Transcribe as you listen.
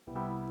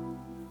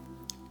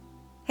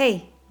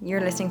Hey,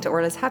 you're listening to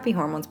Orla's Happy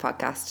Hormones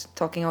podcast,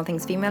 talking all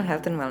things female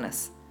health and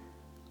wellness.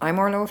 I'm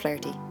Orla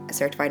O'Flaherty, a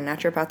certified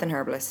naturopath and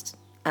herbalist,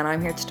 and I'm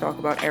here to talk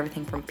about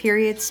everything from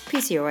periods,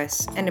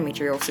 PCOS,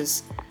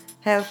 endometriosis,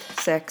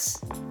 health, sex,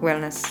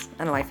 wellness,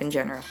 and life in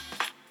general.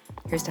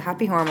 Here's to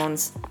happy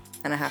hormones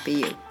and a happy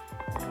you.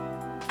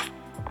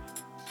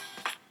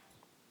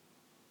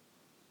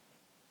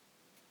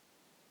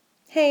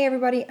 Hey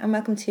everybody, and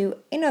welcome to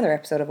another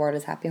episode of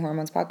Orla's Happy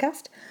Hormones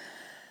podcast.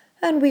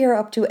 And we are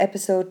up to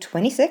episode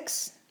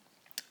 26,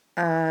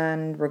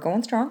 and we're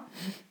going strong.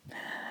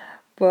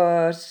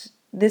 But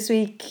this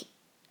week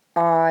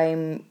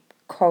I'm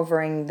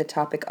covering the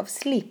topic of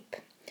sleep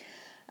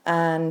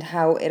and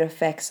how it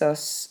affects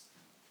us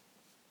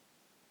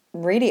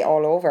really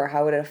all over,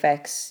 how it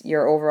affects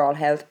your overall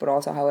health, but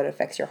also how it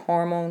affects your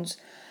hormones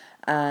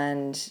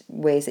and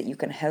ways that you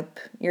can help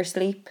your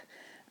sleep.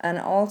 And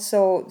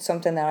also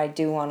something that I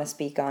do want to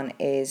speak on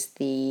is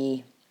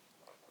the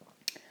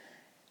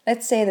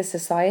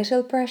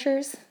societal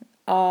pressures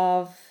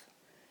of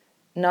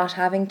not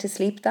having to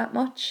sleep that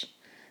much.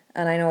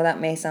 And I know that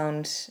may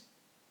sound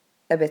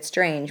a bit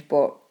strange,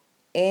 but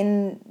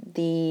in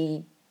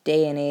the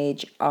day and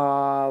age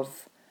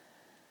of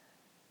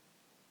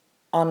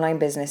online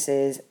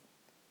businesses,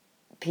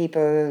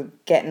 people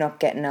getting up,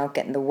 getting out,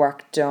 getting the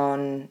work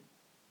done,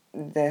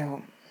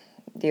 the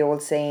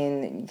old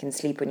saying, you can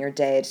sleep when you're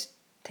dead,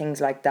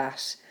 things like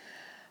that.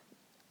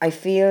 I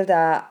feel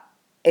that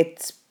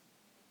it's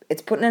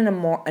putting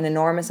an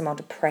enormous amount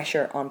of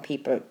pressure on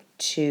people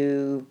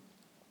to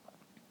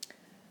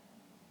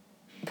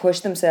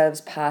push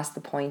themselves past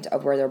the point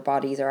of where their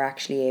bodies are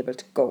actually able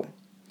to go.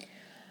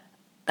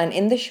 And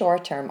in the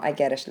short term, I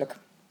get it. Look,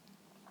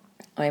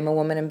 I'm a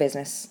woman in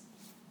business.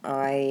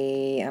 I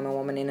am a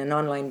woman in an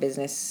online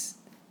business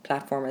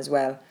platform as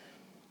well.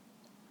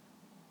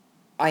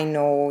 I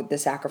know the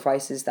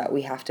sacrifices that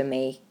we have to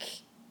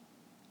make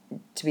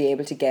to be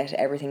able to get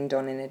everything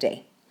done in a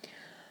day.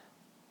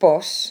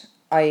 But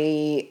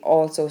I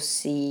also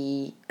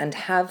see and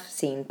have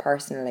seen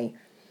personally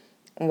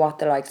what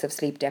the likes of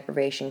sleep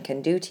deprivation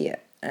can do to you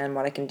and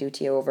what it can do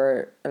to you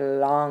over a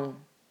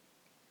long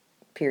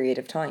period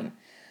of time.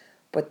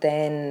 But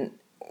then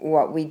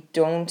what we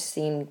don't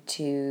seem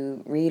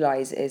to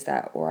realise is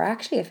that we're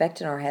actually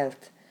affecting our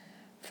health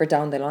for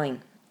down the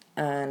line,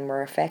 and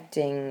we're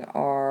affecting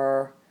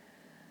our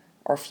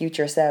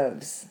future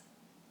selves.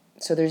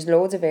 So there's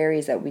loads of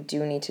areas that we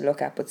do need to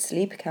look at, but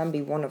sleep can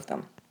be one of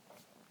them.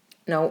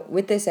 Now,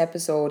 with this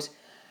episode,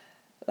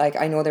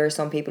 I know there are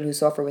some people who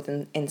suffer with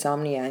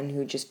insomnia and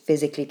who just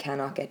physically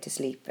cannot get to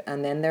sleep.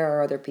 And then there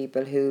are other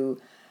people who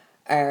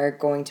are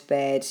going to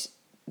bed,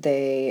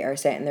 they are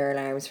setting their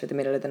alarms for the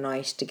middle of the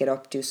night to get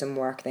up, do some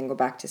work, then go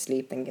back to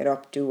sleep, then get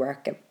up, do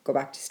work, go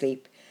back to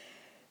sleep.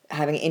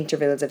 Having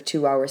intervals of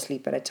 2 hours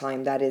sleep at a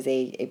time, that is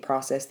a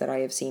process that I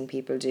have seen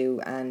people do,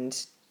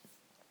 and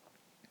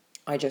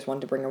I just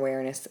want to bring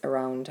awareness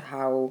around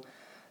how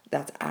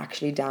that's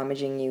actually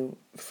damaging you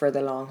for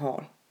the long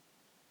haul.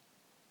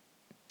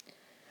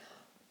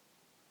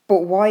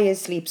 But why is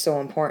sleep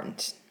so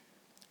important?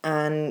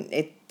 And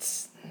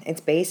it's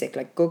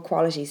basic. Good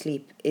quality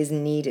sleep is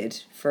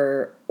needed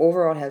for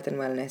overall health and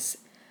wellness.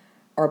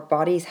 Our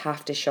bodies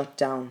have to shut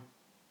down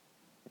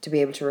to be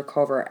able to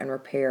recover and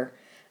repair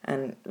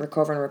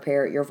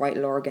your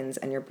vital organs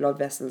and your blood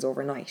vessels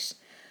overnight.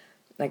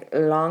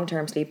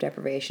 Long-term sleep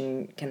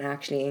deprivation can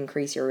actually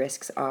increase your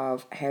risks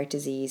of heart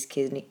disease,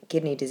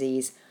 kidney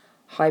disease,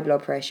 high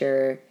blood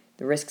pressure,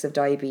 the risks of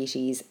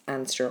diabetes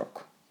and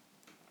stroke.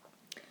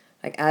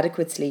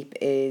 Adequate sleep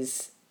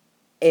it's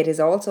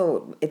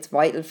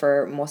vital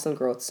for muscle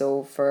growth.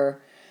 So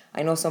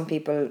I know some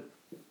people,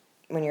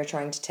 when you're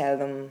trying to tell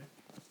them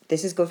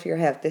this is good for your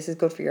health,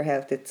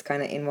 it's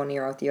kind of in one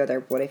ear out the other.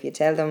 But if you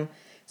tell them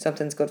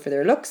something's good for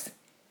their looks,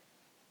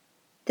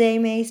 they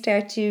may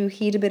start to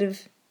heed a bit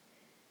of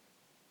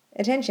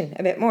attention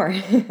a bit more.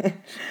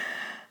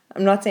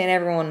 I'm not saying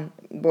everyone,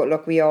 but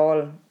look, we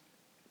all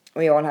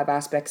have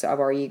aspects of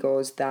our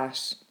egos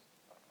that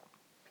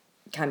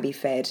can be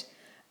fed,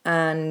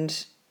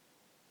 and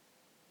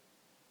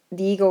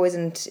the ego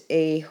isn't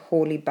a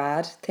wholly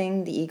bad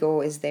thing. The ego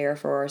is there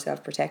for our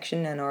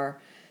self-protection and our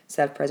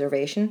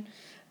self-preservation,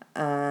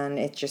 and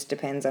it just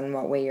depends on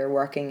what way you're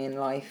working in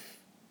life,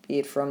 be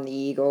it from the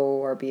ego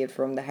or be it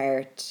from the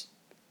heart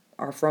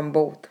or from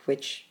both,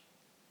 which,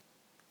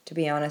 to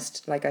be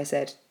honest, like I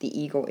said, the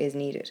ego is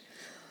needed.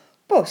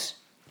 But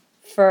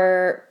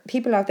for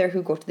people out there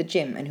who go to the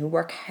gym and who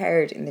work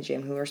hard in the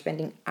gym, who are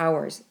spending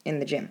hours in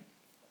the gym,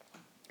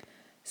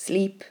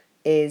 sleep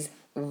is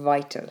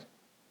vital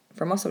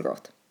for muscle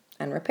growth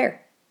and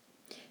repair.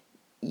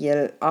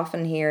 You'll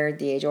often hear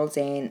the age-old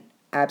saying,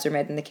 abs are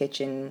made in the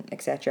kitchen,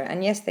 etc.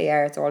 And yes, they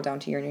are. It's all down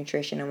to your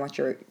nutrition and what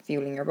you're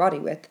fueling your body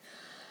with.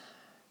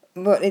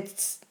 But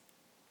it's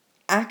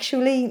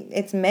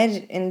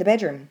made in the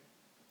bedroom,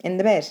 in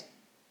the bed,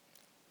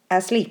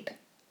 asleep.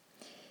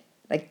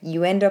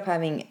 You end up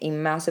having a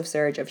massive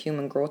surge of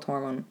human growth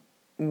hormone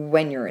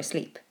when you're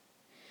asleep.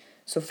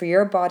 So for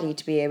your body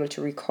to be able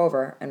to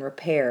recover and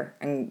repair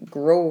and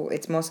grow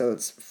its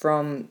muscles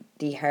from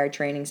the hard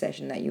training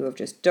session that you have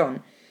just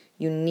done,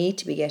 you need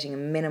to be getting a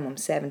minimum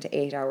 7 to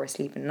 8 hours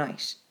sleep a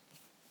night.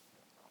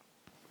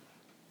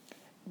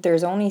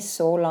 There's only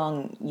so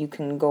long you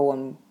can go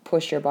and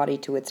push your body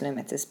to its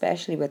limits,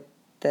 especially with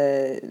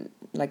the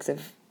likes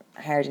of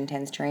hard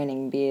intense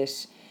training, be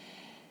it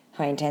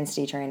high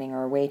intensity training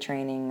or weight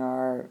training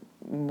or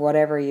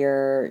whatever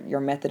your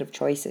method of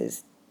choice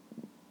is.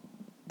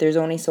 There's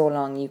only so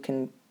long you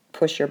can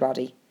push your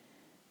body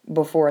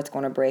before it's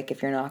going to break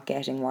if you're not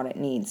getting what it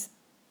needs,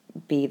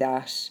 be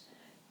that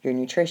your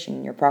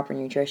nutrition, your proper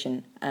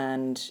nutrition,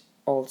 and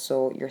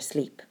also your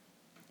sleep.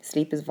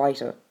 Sleep is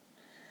vital.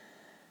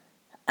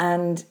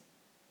 And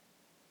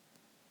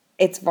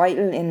it's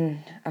vital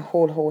in a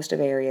whole host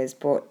of areas,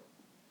 but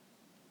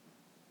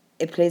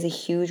it plays a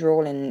huge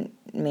role in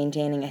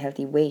maintaining a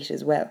healthy weight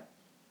as well.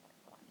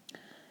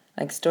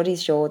 Like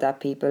studies show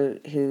that people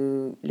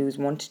who lose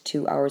 1 to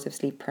 2 hours of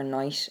sleep per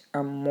night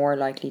are more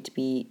likely to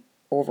be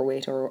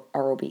overweight or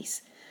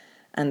obese.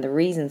 And the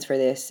reasons for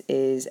this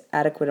is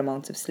adequate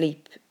amounts of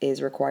sleep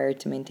is required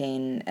to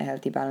maintain a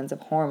healthy balance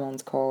of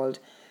hormones called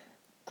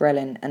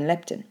ghrelin and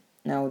leptin.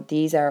 Now,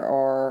 these are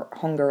our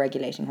hunger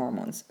regulating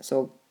hormones.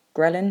 So,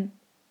 ghrelin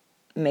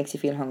makes you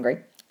feel hungry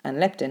and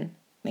leptin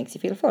makes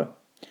you feel full.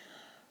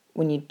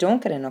 When you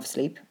don't get enough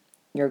sleep,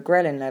 your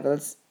ghrelin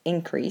levels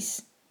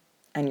increase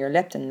and your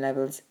leptin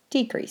levels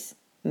decrease,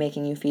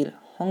 making you feel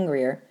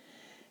hungrier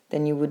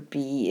than you would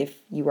be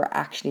if you were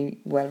actually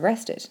well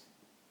rested.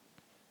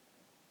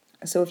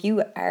 So if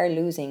you are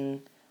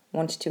losing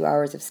 1 to 2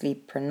 hours of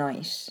sleep per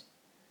night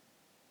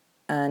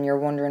and you're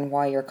wondering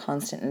why you're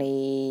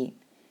constantly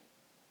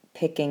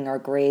picking or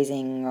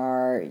grazing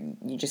or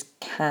you just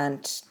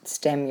can't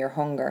stem your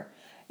hunger,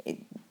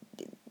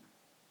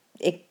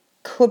 it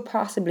could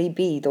possibly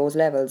be those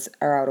levels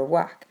are out of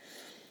whack.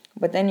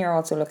 But then you're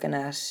also looking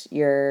at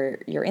your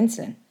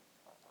insulin.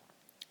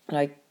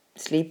 Like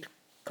sleep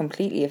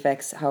completely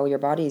affects how your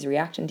body is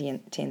reacting to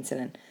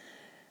insulin.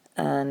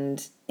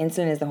 And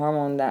insulin is the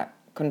hormone that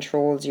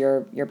controls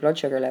your blood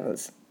sugar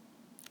levels.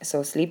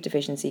 So sleep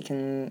deficiency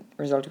can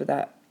result with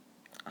a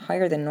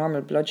higher than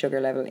normal blood sugar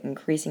level,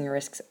 increasing your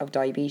risks of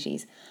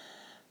diabetes.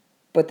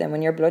 But then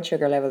when your blood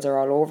sugar levels are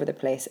all over the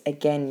place,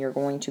 again, you're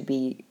going to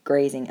be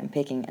grazing and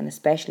picking, and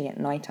especially at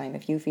nighttime,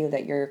 if you feel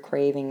that you're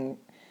craving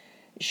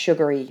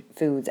sugary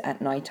foods at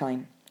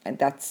nighttime, and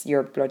that's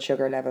your blood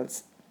sugar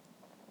levels.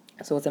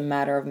 So it's a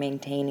matter of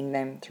maintaining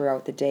them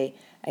throughout the day,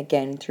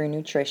 again, through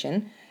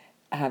nutrition,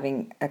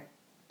 having a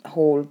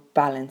whole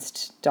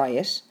balanced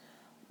diet,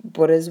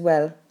 but as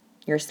well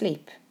your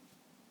sleep.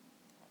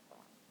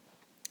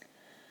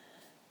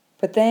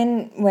 But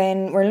then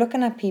when we're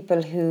looking at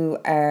people who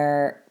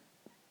are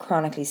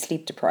chronically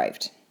sleep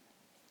deprived,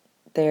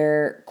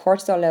 their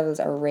cortisol levels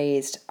are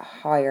raised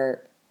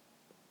higher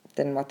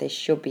than what they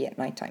should be at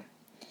nighttime.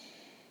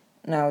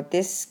 Now,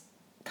 this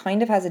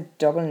kind of has a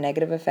double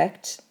negative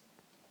effect.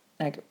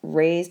 Like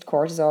raised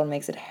cortisol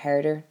makes it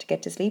harder to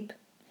get to sleep.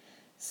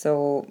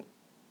 So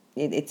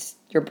it's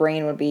your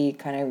brain will be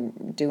kind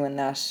of doing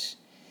that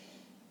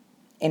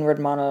inward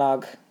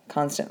monologue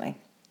constantly.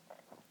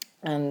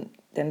 And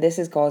then this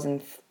is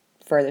causing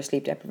further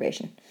sleep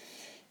deprivation.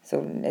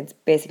 So it's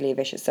basically a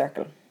vicious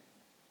circle.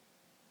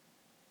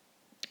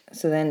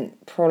 So then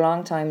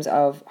prolonged times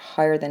of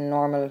higher than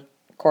normal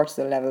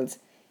cortisol levels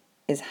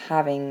is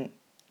having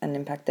an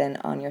impact then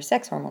on your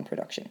sex hormone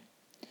production.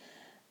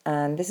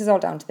 And this is all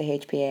down to the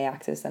HPA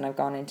axis, and I've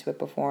gone into it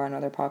before on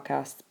other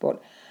podcasts,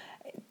 but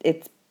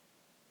it's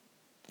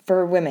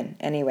for women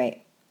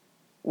anyway.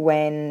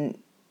 When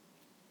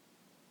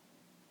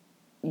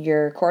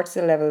your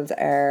cortisol levels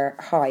are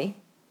high,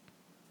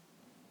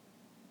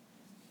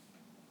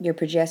 your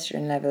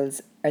progesterone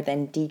levels are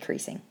then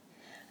decreasing.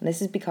 And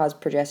this is because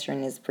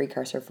progesterone is a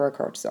precursor for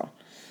cortisol.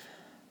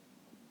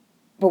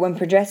 But when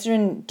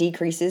progesterone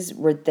decreases,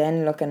 we're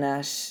then looking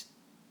at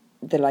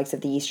the likes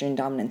of the estrogen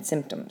dominant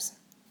symptoms.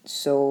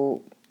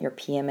 So your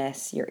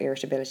PMS, your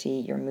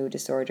irritability, your mood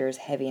disorders,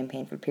 heavy and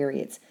painful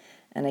periods.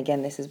 And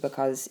again, this is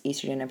because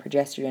estrogen and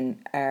progesterone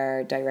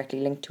are directly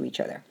linked to each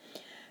other.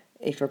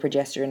 If your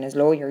progesterone is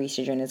low, your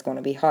estrogen is going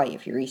to be high.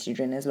 If your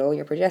estrogen is low,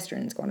 your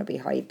progesterone is going to be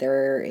high.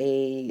 They're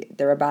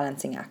a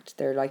balancing act.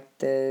 They're like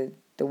the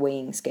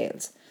weighing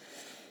scales.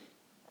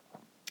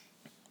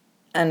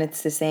 And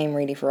it's the same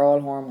really for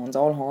all hormones.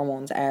 All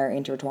hormones are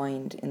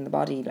intertwined in the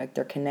body, like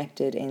they're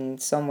connected in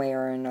some way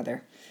or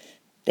another.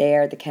 They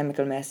are the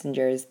chemical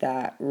messengers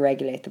that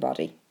regulate the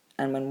body.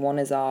 And when one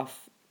is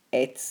off,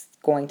 it's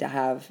going to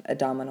have a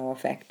domino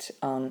effect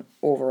on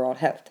overall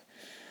health.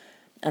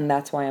 And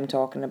that's why I'm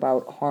talking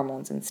about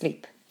hormones and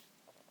sleep.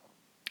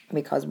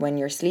 Because when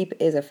your sleep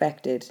is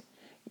affected,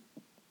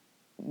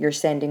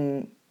 it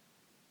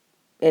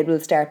will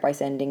start by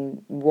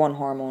sending one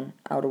hormone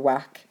out of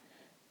whack,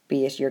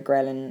 be it your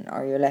ghrelin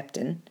or your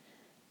leptin,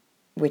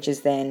 which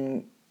is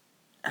then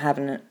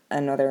having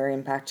another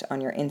impact on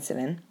your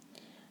insulin.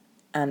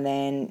 And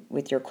then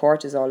with your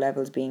cortisol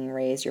levels being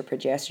raised, your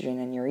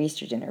progesterone and your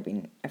estrogen are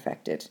being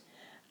affected.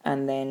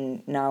 And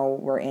then now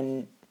we're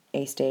in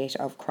a state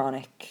of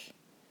chronic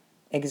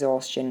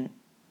exhaustion,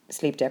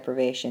 sleep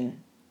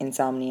deprivation,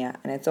 insomnia,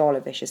 and it's all a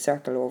vicious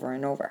circle over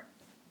and over.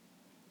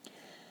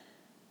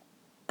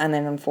 And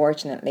then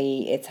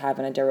unfortunately, it's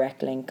having a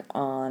direct link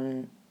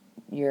on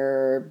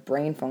your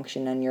brain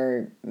function and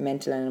your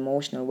mental and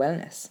emotional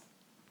wellness.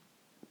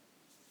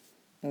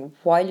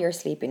 While you're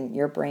sleeping,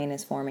 your brain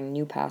is forming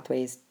new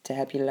pathways to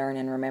help you learn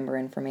and remember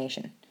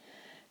information.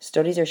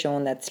 Studies are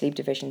showing that sleep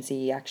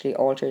deficiency actually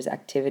alters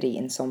activity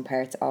in some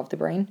parts of the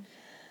brain,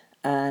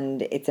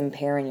 and it's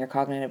impairing your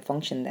cognitive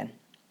function then.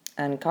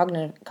 And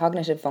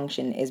cognitive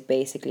function is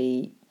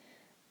basically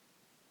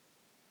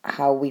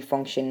how we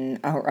function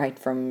outright,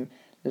 from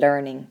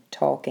learning,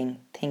 talking,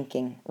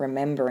 thinking,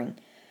 remembering,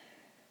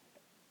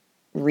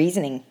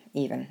 reasoning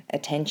even,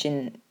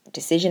 attention,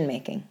 decision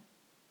making.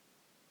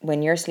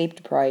 When you're sleep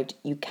deprived,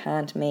 you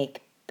can't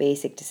make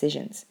basic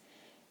decisions.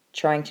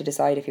 Trying to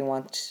decide if you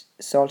want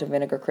salt and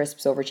vinegar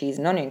crisps over cheese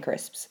and onion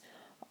crisps,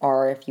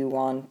 or if you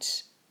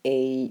want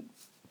a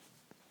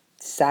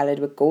salad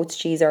with goat's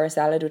cheese or a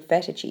salad with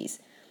feta cheese.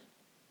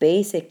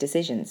 Basic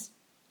decisions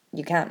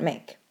you can't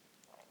make.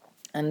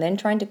 And then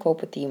trying to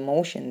cope with the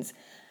emotions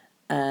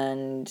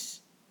and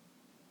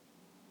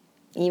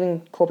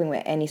even coping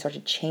with any sort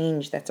of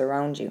change that's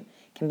around you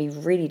can be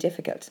really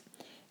difficult.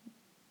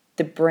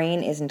 The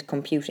brain isn't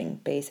computing,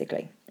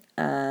 basically,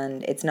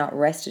 and it's not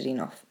rested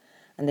enough,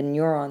 and the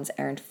neurons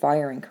aren't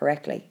firing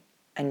correctly,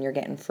 and you're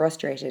getting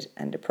frustrated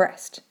and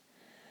depressed.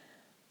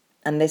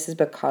 And this is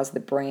because the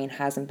brain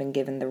hasn't been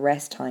given the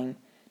rest time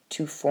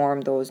to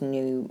form those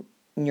new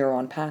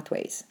neuron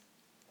pathways.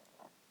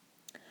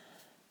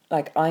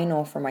 Like, I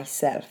know for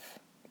myself,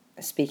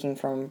 speaking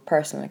from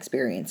personal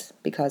experience,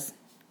 because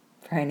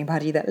for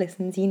anybody that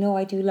listens,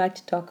 I do like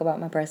to talk about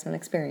my personal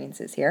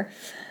experiences here.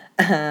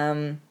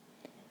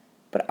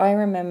 But I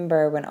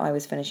remember when I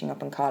was finishing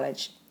up in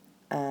college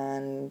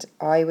and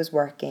I was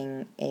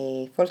working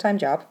a full-time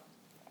job,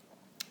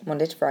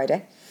 Monday to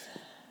Friday,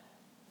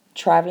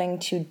 travelling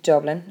to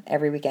Dublin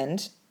every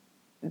weekend,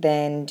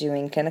 then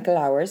doing clinical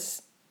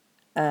hours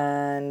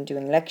and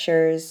doing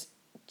lectures,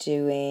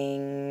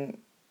 doing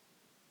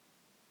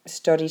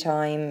study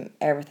time,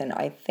 everything.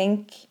 I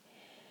think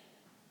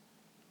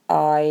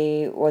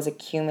I was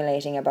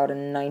accumulating about a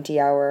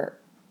 90-hour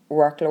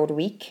workload a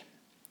week,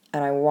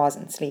 and I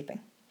wasn't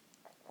sleeping.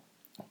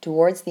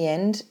 Towards the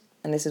end,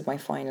 and this is my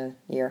final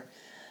year,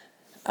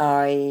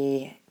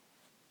 I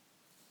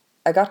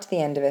got to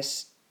the end of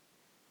it.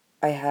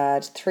 I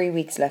had 3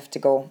 weeks left to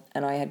go,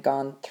 and I had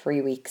gone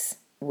 3 weeks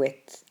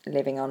with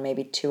living on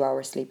maybe 2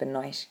 hours sleep a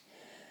night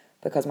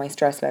because my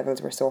stress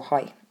levels were so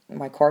high.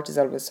 My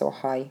cortisol was so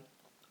high.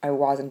 I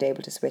wasn't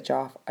able to switch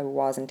off. I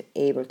wasn't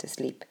able to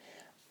sleep.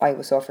 I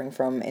was suffering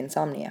from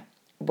insomnia,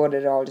 but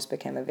it all just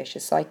became a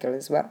vicious cycle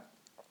as well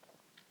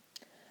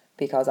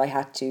because I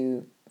had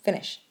to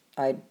finish.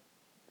 I'd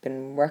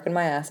been working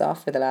my ass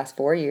off for the last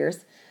 4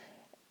 years.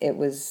 It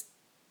was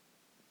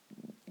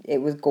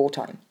go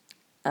time,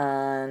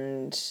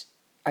 and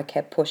I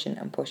kept pushing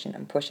and pushing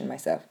and pushing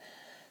myself.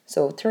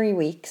 So 3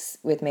 weeks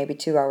with maybe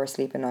 2 hours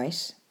sleep a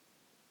night,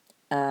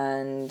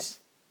 and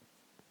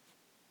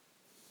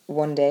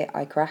one day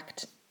I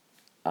cracked.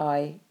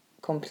 I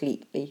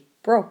completely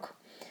broke.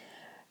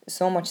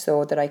 So much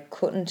so that I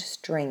couldn't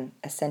string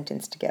a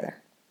sentence together.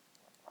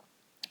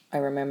 I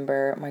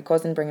remember my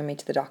cousin bringing me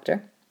to the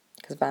doctor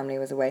because family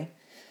was away.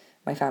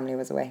 My family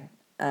was away.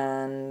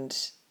 And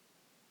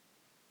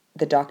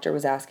the doctor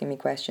was asking me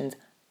questions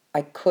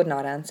I could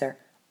not answer.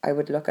 I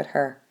would look at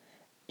her.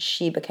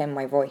 She became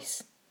my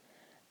voice.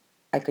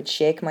 I could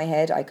shake my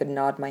head. I could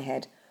nod my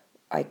head.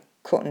 I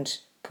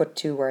couldn't put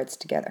two words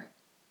together.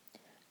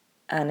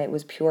 And it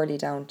was purely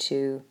down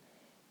to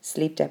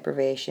sleep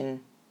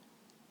deprivation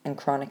and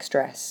chronic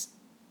stress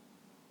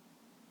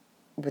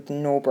with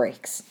no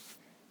breaks.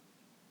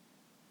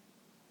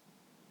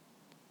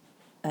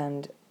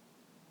 And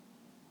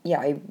yeah,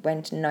 I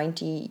went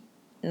 90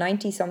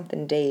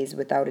 something days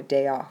without a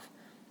day off.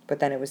 But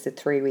then it was the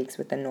 3 weeks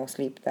with the no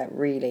sleep that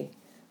really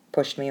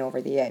pushed me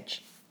over the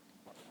edge.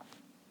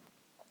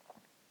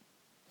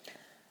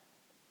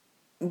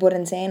 But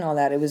in saying all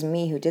that, it was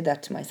me who did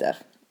that to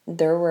myself.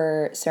 There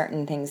were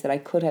certain things that I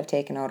could have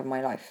taken out of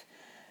my life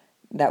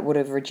that would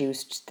have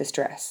reduced the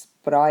stress.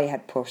 But I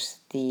had put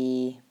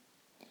the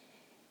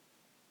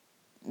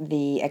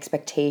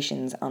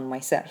expectations on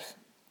myself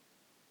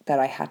that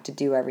I had to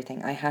do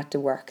everything. I had to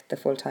work the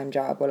full-time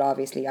job. Well,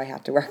 obviously I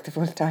had to work the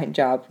full-time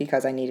job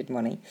because I needed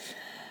money.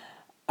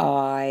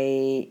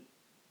 I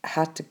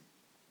had to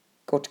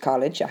go to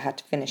college. I had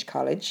to finish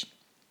college.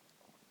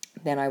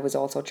 Then I was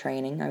also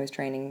training. I was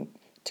training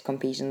to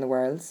compete in the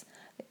Worlds.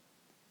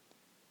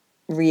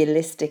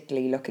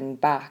 Realistically, looking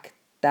back,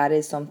 that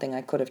is something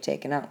I could have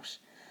taken out.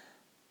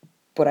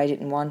 But I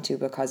didn't want to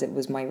because it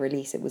was my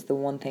release. It was the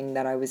one thing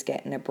that I was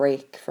getting a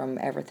break from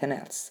everything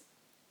else.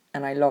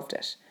 And I loved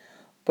it.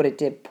 But it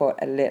did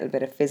put a little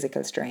bit of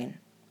physical strain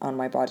on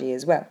my body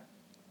as well.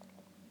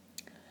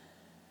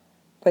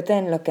 But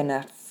then looking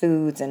at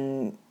foods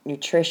and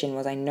nutrition,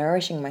 was I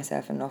nourishing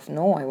myself enough?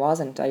 No, I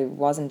wasn't. I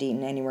wasn't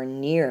eating anywhere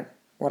near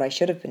what I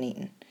should have been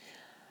eating.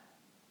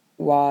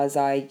 Was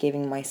I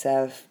giving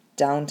myself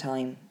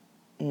downtime?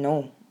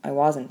 No, I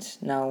wasn't.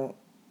 Now,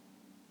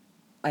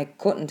 I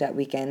couldn't at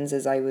weekends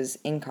as I was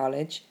in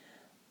college,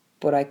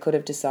 but I could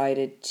have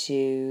decided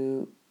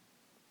to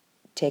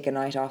take a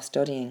night off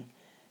studying,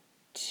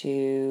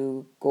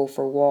 to go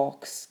for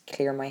walks,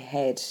 clear my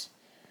head,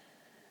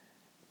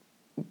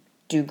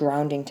 do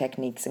grounding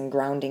techniques and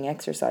grounding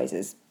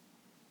exercises,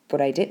 but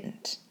I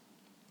didn't.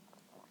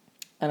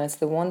 And it's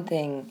the one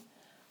thing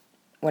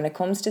when it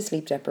comes to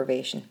sleep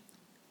deprivation,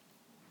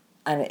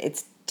 and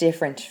it's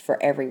different for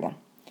everyone.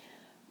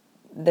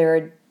 There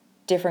are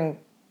different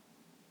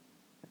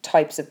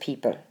types of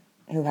people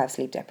who have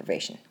sleep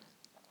deprivation.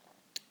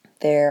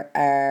 There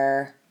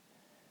are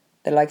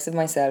the likes of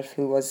myself,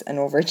 who was an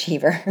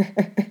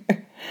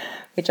overachiever,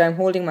 which I'm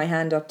holding my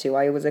hand up to.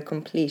 I was a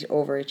complete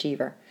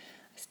overachiever.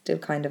 I still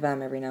kind of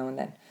am every now and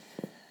then,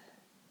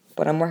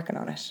 but I'm working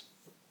on it.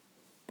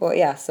 But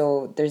yeah,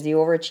 so there's the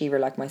overachiever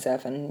like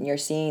myself, and you're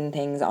seeing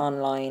things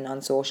online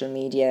on social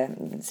media.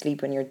 You can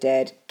sleep when you're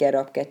dead, get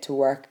up, get to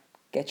work,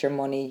 get your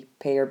money,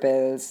 pay your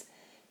bills,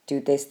 do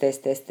this,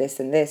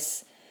 and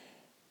this.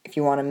 If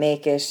you want to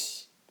make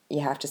it, you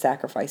have to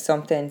sacrifice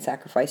something,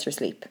 sacrifice your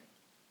sleep.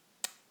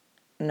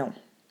 No.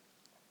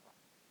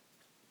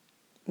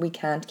 We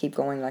can't keep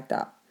going like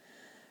that,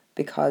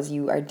 because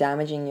you are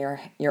damaging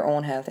your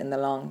own health in the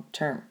long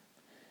term.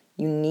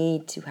 You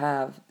need to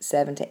have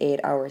 7 to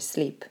 8 hours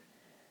sleep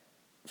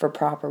for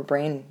proper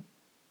brain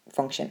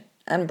function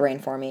and brain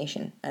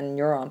formation and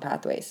neuron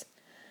pathways.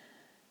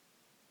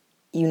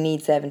 You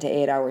need 7 to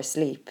 8 hours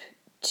sleep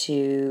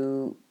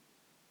to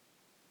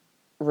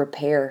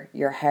repair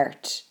your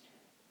heart,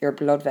 your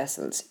blood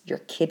vessels, your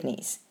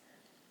kidneys.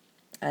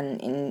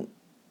 And in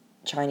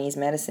Chinese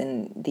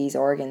medicine, these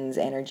organs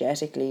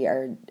energetically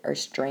are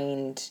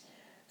strained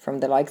from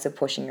the likes of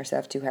pushing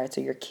yourself too hard.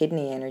 So your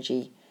kidney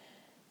energy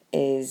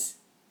is,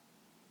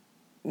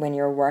 when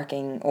you're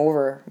overworking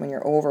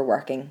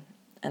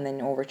and then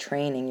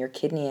overtraining, your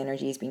kidney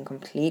energy is being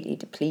completely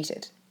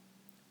depleted.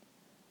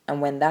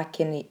 And when that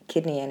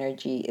kidney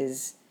energy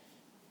is,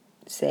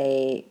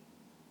 say,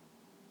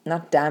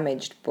 not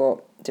damaged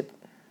but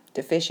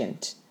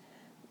deficient,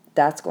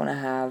 that's going to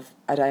have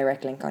a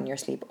direct link on your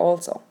sleep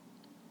also.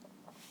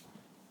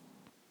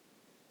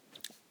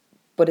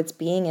 But it's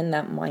being in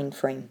that mind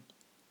frame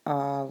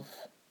of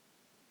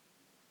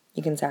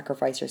you can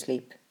sacrifice your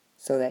sleep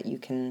so that you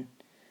can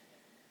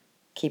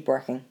keep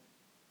working.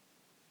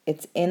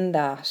 It's in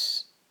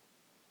that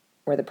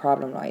where the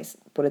problem lies,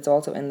 but it's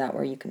also in that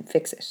where you can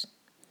fix it.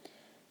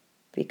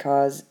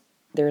 Because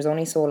there's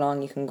only so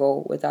long you can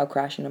go without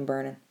crashing and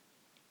burning,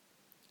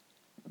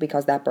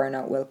 because that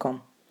burnout will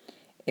come.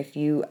 If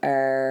you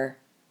are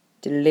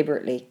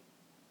deliberately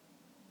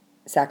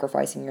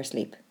sacrificing your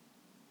sleep,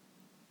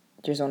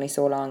 there's only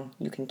so long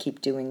you can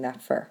keep doing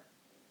that for.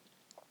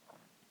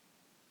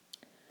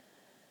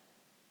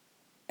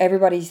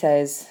 Everybody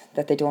says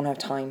that they don't have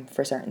time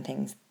for certain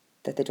things,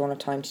 that they don't have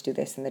time to do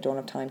this and they don't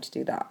have time to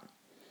do that.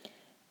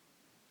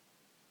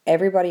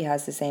 Everybody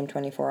has the same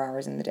 24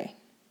 hours in the day.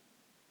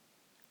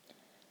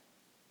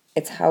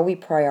 It's how we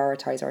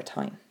prioritize our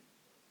time.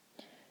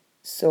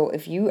 So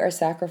if you are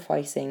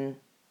sacrificing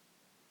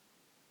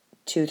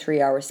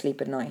 2-3 hours sleep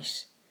at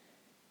night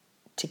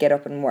to get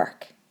up and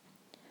work,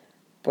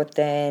 but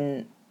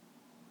then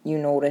you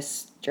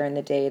notice during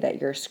the day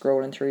that you're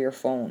scrolling through your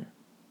phone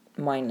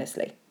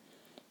mindlessly,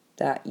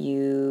 that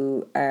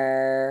you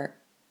are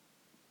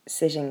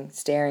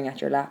staring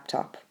at your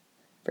laptop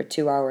for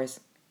 2 hours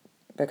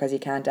because you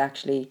can't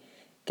actually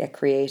get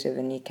creative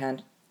and you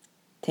can't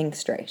think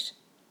straight.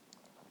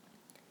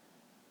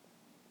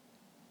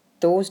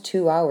 Those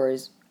 2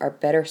 hours are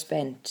better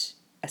spent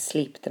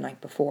asleep the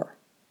night before.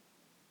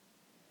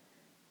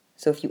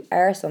 So if you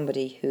are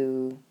somebody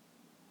who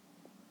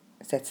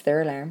sets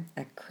their alarm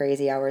at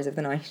crazy hours of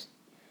the night,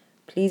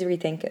 please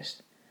rethink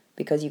it,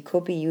 because you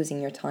could be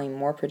using your time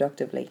more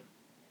productively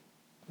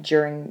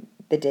during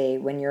the day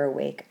when you're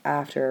awake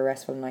after a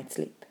restful night's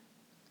sleep.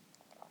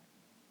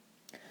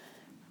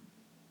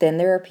 Then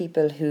there are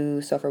people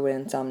who suffer with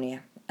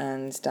insomnia,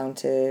 and it's down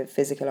to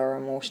physical or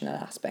emotional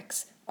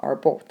aspects, or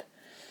both.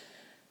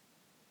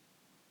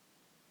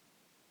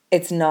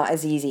 It's not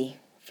as easy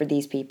for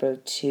these people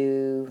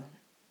to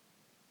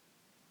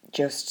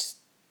just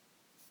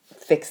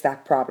fix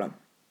that problem.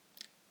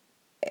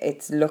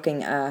 It's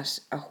looking at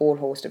a whole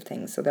host of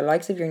things. So the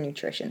likes of your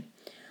nutrition.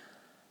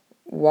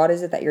 What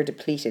is it that you're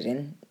depleted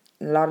in?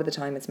 A lot of the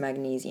time it's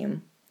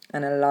magnesium,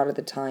 and a lot of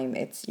the time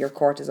it's your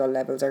cortisol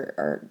levels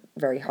are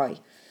very high.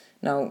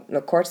 Now,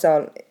 look,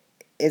 cortisol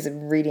is a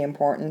really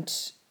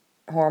important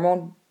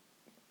hormone.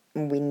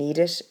 We need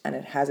it and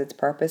it has its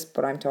purpose,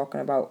 but I'm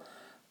talking about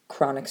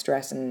chronic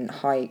stress and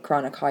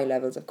chronic high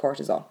levels of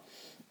cortisol.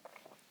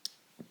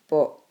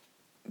 But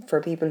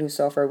for people who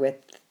suffer with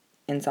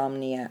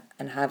insomnia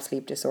and have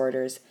sleep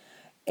disorders,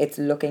 it's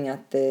looking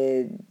at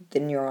the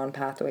neuron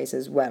pathways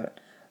as well.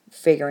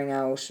 figuring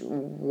out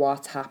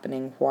what's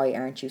happening, why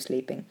aren't you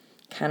sleeping?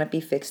 Can it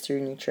be fixed through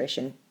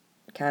nutrition?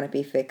 Can it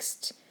be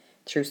fixed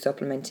through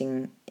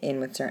supplementing in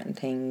with certain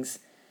things?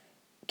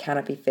 Can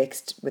it be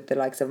fixed with the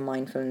likes of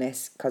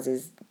mindfulness? Because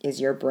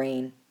is your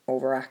brain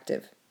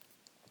overactive?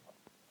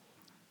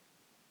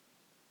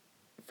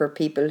 For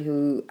people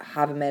who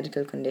have a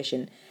medical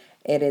condition,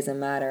 it is a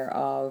matter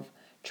of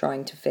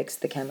trying to fix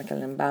the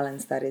chemical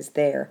imbalance that is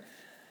there,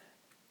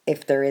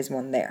 if there is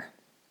one there,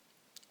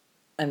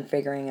 and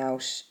figuring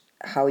out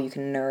how you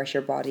can nourish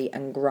your body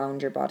and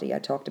ground your body. I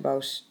talked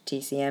about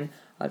TCM.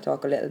 I'll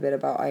talk a little bit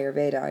about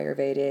Ayurveda.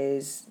 Ayurveda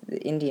is the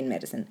Indian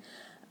medicine,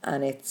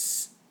 and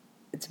it's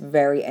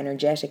very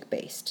energetic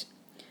based.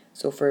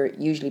 So for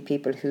usually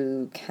people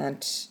who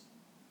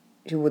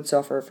would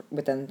suffer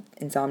with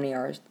insomnia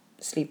or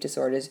sleep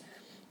disorders,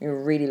 you're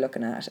really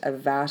looking at a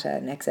vata,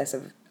 an excess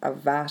of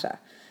vata.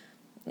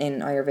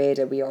 In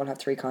Ayurveda, we all have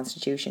 3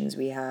 constitutions.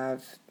 We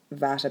have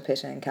vata,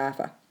 pitta and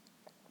kapha.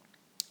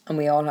 And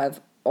we all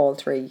have all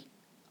 3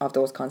 of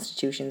those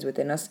constitutions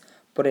within us,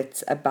 but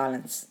it's a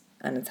balance,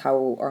 and it's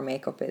how our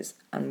makeup is.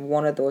 And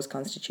one of those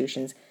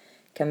constitutions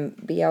can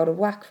be out of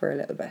whack for a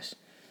little bit,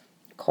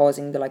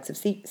 causing the likes of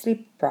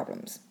sleep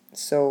problems.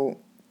 So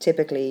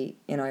typically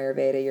in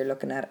Ayurveda, you're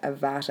looking at a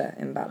vata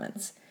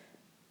imbalance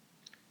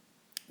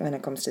when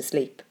it comes to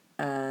sleep.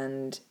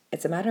 And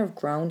it's a matter of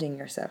grounding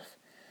yourself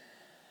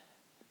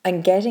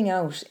and getting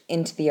out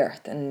into the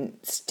earth and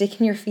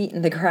sticking your feet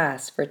in the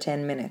grass for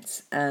 10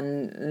 minutes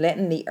and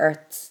letting the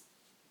earth's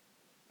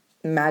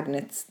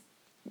magnets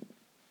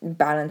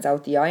balance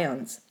out the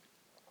ions.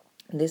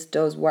 This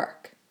does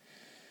work.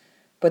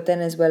 But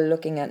then as well,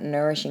 looking at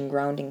nourishing,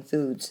 grounding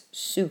foods,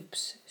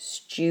 soups,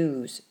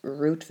 stews,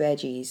 root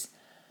veggies,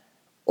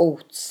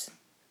 oats,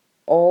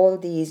 all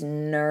these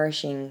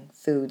nourishing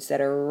foods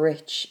that are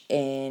rich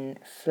in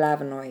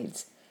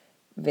flavonoids,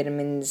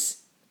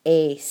 vitamins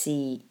A,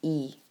 C,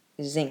 E,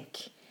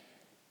 zinc.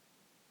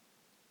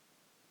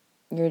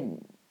 You're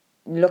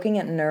looking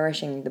at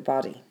nourishing the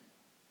body.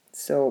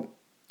 So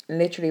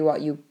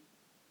literally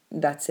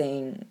that's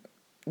saying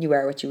you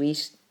are what you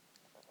eat.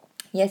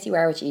 Yes, you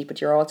are what you eat, but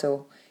you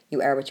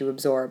are what you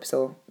absorb.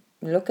 So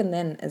looking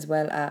then as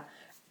well at,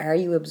 are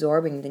you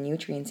absorbing the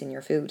nutrients in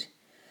your food?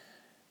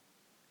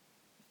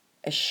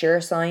 A sure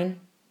sign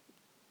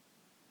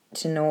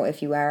to know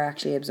if you are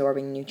actually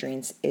absorbing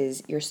nutrients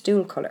is your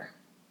stool colour.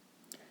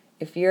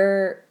 If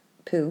your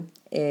poo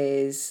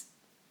is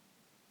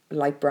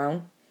light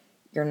brown,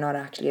 you're not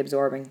actually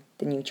absorbing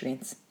the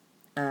nutrients,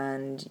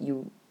 and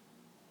you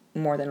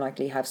more than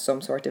likely have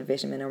some sort of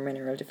vitamin or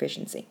mineral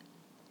deficiency.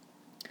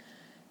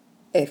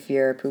 If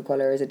your poo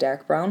colour is a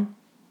dark brown,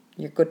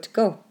 you're good to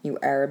go. You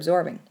are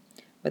absorbing.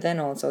 But then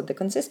also the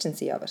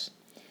consistency of it.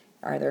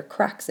 Are there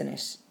cracks in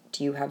it?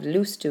 Do you have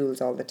loose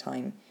stools all the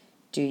time?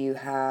 Do you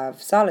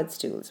have solid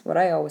stools? What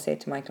I always say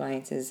to my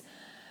clients is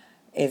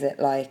it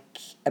like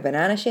a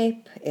banana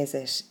shape? Is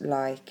it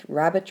like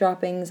rabbit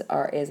droppings?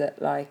 Or is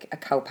it like a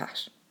cow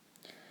pat?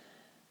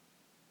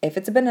 If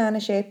it's a banana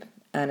shape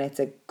and it's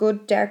a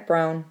good dark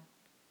brown,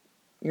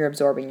 you're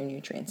absorbing your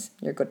nutrients.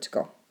 You're good to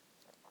go.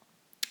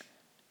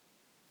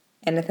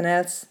 Anything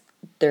else,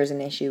 there's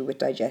an issue with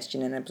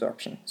digestion and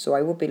absorption. So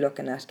I would be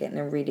looking at getting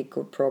a really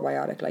good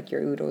probiotic like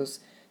your Udo's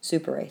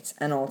Super8s,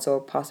 and also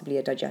possibly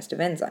a digestive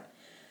enzyme.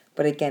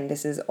 But again,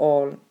 this is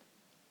all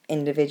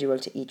individual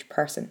to each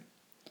person.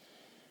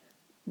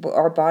 But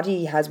our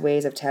body has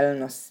ways of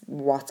telling us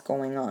what's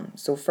going on.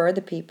 So for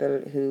the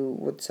people who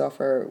would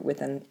suffer with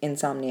an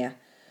insomnia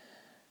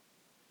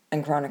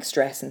and chronic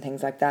stress and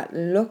things like that,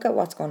 look at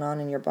what's going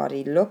on in your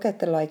body. Look at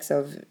the likes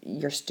of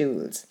your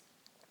stools.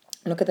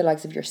 Look at the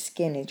likes of your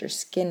skin. Is your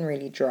skin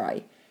really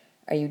dry?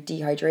 Are you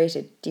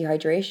dehydrated?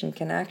 Dehydration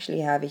can actually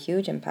have a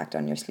huge impact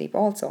on your sleep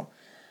also.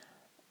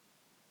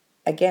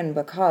 Again,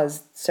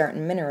 because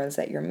certain minerals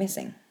that you're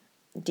missing.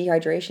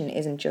 Dehydration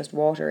isn't just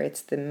water,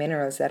 it's the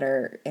minerals that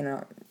are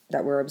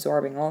that we're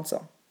absorbing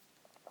also,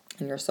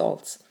 and your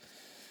salts.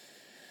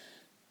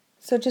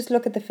 So just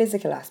look at the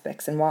physical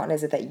aspects and what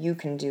is it that you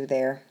can do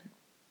there.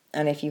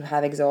 And if you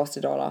have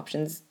exhausted all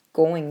options,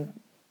 going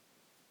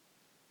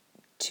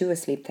to a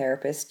sleep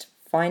therapist,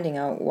 finding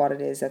out what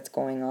it is that's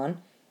going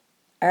on.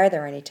 Are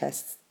there any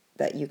tests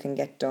that you can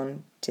get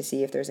done to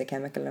see if there's a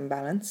chemical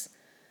imbalance?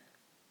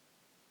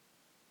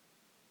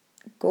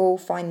 Go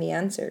find the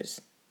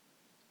answers.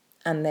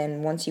 And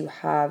then once you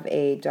have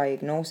a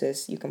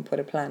diagnosis, you can put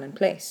a plan in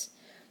place.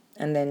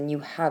 And then you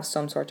have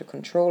some sort of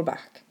control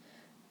back.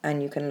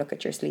 And you can look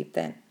at your sleep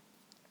then.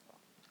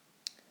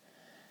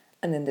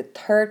 And then the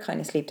third kind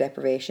of sleep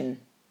deprivation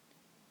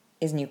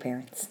is new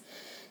parents.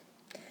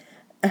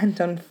 And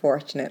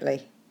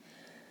unfortunately,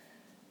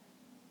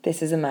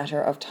 this is a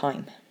matter of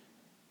time.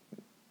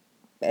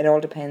 It all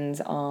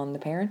depends on the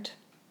parent.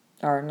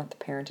 Or not the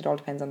parent, it all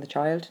depends on the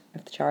child.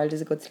 If the child is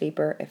a good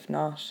sleeper, if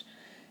not,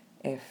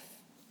 if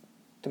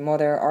the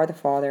mother or the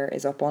father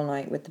is up all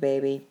night with the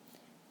baby,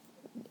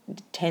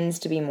 it tends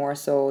to be more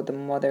so the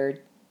mother,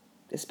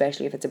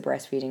 especially if it's a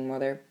breastfeeding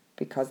mother,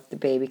 because the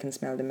baby can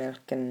smell the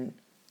milk and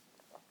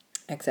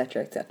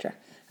etc., etc.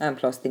 And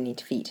plus they need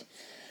to feed.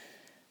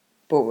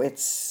 But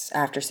it's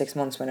after 6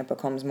 months when it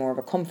becomes more of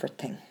a comfort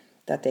thing,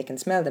 that they can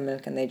smell the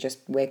milk and they just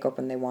wake up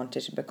and they want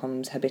it. It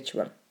becomes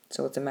habitual.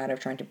 So it's a matter of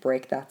trying to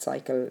break that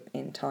cycle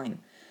in time.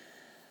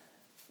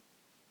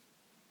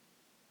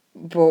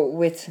 But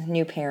with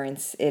new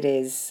parents, it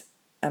is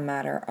a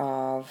matter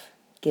of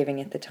giving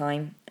it the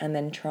time and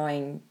then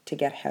trying to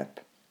get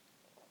help.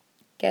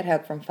 Get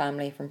help from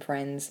family, from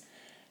friends.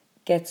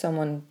 Get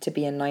someone to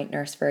be a night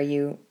nurse for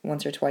you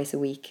once or twice a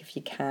week if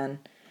you can,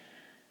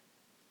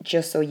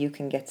 just so you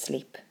can get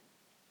sleep.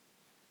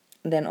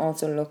 Then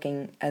also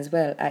looking as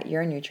well at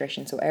your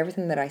nutrition. So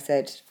everything that I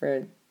said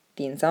for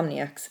the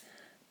insomniacs,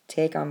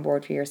 take on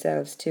board for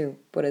yourselves too.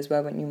 But as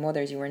well with new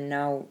mothers, you are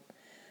now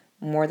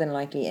more than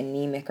likely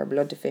anemic or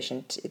blood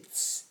deficient.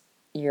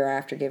 You're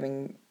after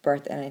giving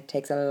birth and it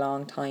takes a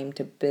long time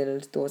to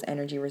build those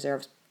energy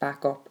reserves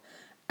back up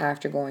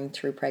after going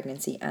through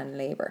pregnancy and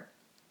labour.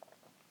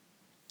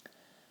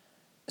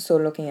 So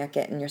looking at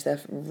getting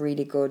yourself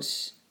really good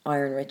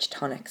iron rich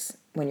tonics.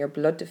 When you're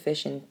blood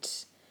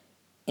deficient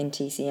in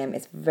TCM,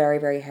 it's very,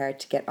 very hard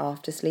to get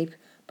off to sleep,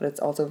 but it's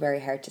also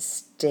very hard to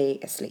stay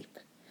asleep.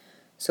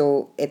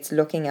 So it's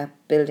looking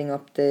at building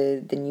up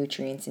the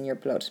nutrients in your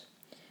blood.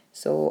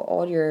 So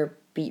all your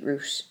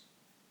beetroot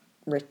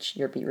rich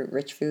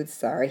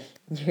foods,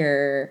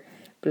 your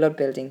blood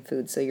building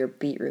foods, so your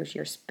beetroot,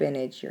 your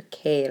spinach, your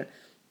kale,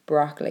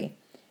 broccoli,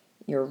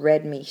 your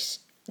red meat.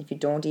 If you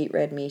don't eat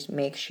red meat,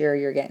 make sure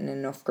you're getting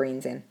enough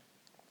greens in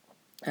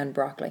and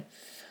broccoli.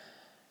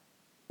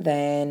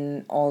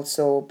 Then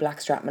also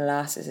blackstrap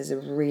molasses is a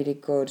really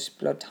good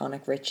blood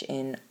tonic rich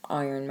in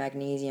iron,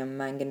 magnesium,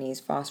 manganese,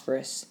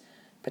 phosphorus,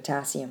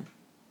 potassium.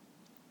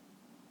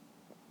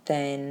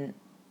 Then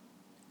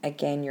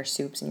again, your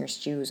soups and your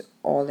stews,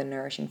 all the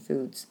nourishing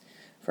foods.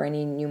 For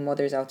any new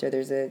mothers out there,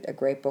 there's a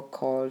great book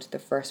called The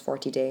First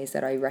 40 Days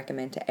that I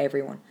recommend to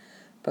everyone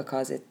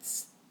because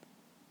it's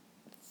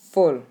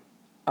full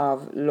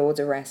of loads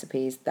of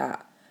recipes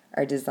that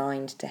are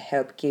designed to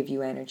help give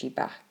you energy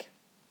back.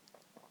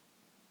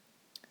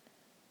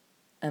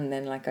 And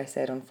then, like I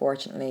said,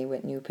 unfortunately,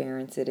 with new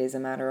parents, it is a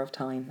matter of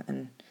time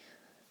and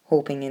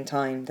hoping in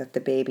time that the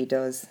baby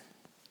does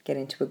get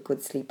into a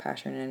good sleep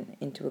pattern and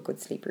into a good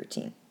sleep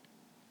routine.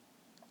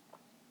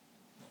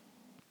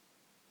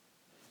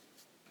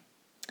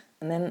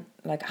 And then,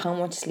 like, how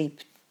much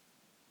sleep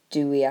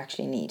do we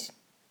actually need?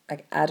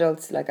 Like,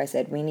 adults, like I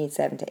said, we need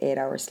 7 to 8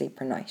 hours sleep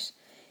per night.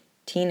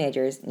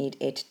 Teenagers need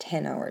 8 to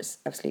 10 hours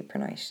of sleep per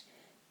night.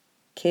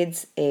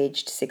 Kids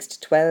aged 6 to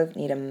 12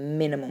 need a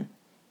minimum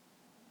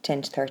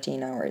 10 to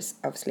 13 hours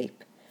of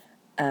sleep.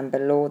 And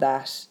below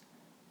that,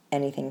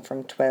 anything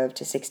from 12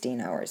 to 16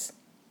 hours.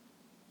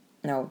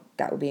 Now,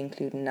 that would be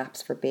including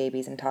naps for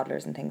babies and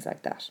toddlers and things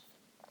like that.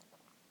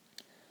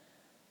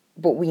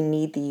 But we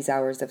need these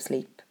hours of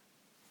sleep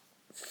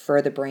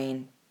for the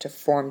brain to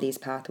form these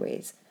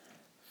pathways,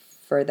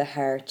 for the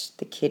heart,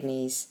 the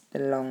kidneys, the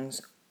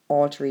lungs,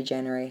 all to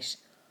regenerate,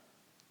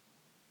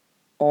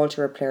 all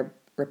to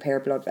repair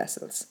blood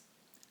vessels.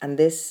 And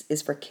this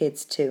is for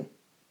kids too.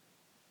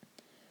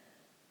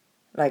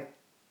 Like,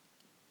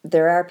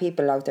 there are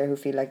people out there who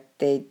feel like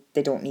they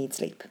don't need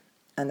sleep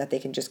and that they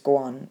can just go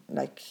on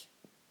like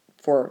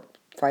 4-5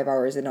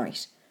 hours a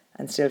night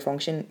and still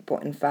function.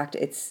 But in fact,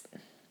 it's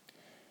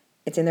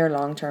in their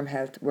long-term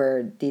health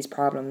where these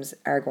problems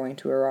are going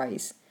to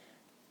arise.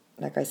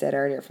 Like I said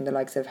earlier, from the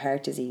likes of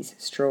heart disease,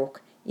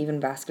 stroke, even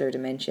vascular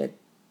dementia.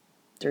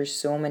 There's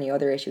so many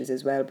other issues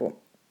as well, but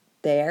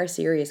they are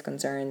serious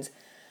concerns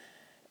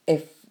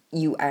if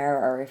you are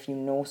or if you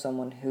know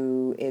someone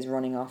who is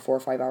running off 4 or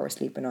 5 hours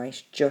sleep a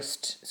night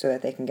just so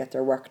that they can get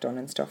their work done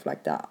and stuff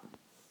like that.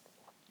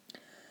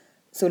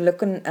 So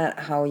looking at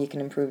how you can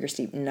improve your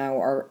sleep now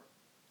or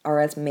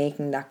else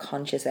making that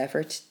conscious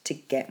effort to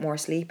get more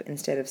sleep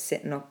instead of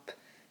sitting up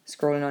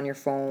scrolling on your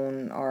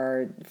phone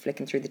or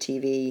flicking through the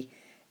TV,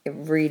 it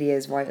really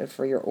is vital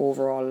for your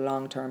overall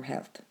long-term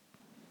health.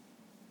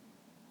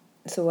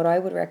 So what I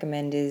would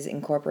recommend is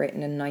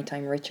incorporating a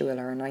nighttime ritual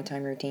or a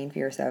nighttime routine for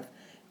yourself,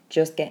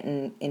 just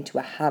getting into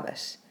a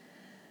habit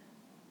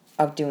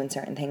of doing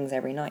certain things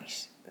every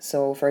night.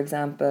 So for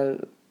example,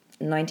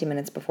 90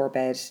 minutes before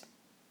bed,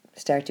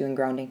 start doing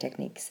grounding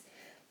techniques,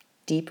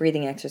 deep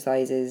breathing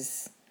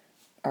exercises,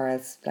 or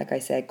else, like I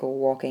said, go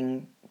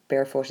walking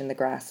barefoot in the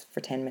grass for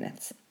 10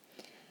 minutes.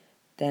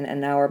 Then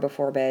an hour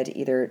before bed,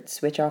 either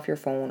switch off your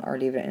phone or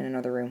leave it in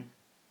another room.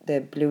 The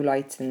blue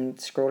lights and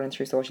scrolling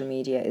through social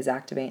media is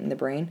activating the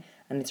brain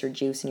and it's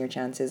reducing your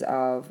chances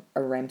of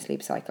a REM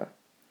sleep cycle.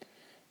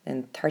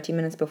 Then 30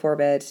 minutes before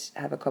bed,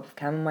 have a cup of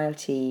chamomile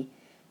tea,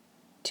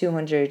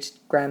 200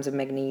 grams of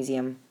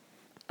magnesium,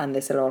 and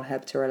this will all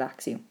help to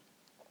relax you.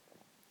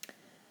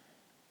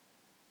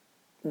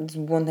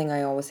 One thing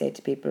I always say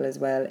to people as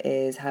well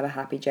is have a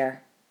happy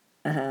jar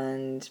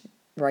and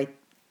write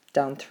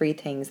down 3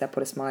 things that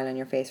put a smile on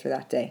your face for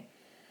that day.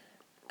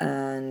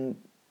 And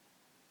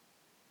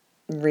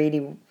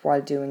really,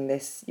 while doing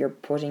this, you're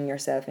putting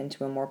yourself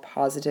into a more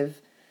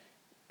positive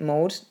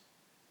mode.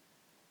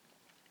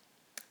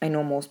 I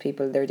know most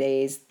people, their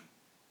days,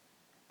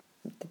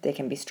 they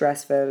can be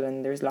stressful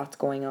and there's lots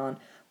going on,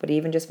 but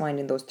even just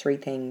finding those 3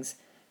 things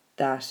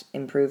that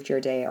improved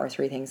your day, or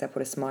 3 things that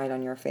put a smile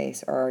on your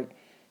face, or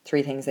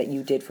 3 things that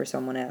you did for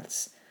someone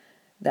else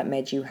that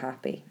made you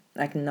happy.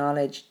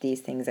 Acknowledge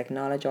these things,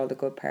 acknowledge all the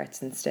good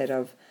parts instead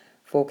of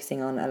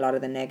focusing on a lot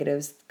of the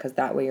negatives, because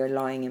that way you're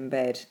lying in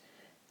bed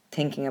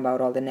thinking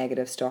about all the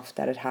negative stuff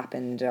that had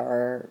happened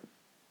or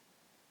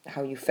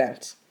how you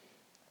felt.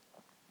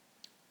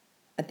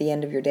 At the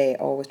end of your day,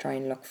 always try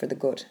and look for the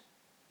good,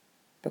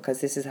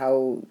 because this is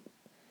how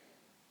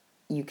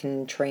you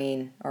can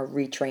train or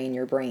retrain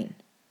your brain.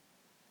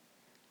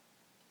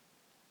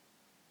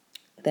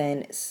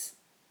 Then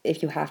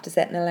if you have to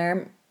set an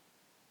alarm,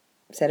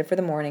 set it for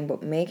the morning,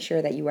 but make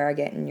sure that you are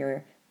getting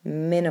your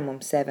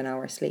minimum 7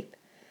 hours sleep.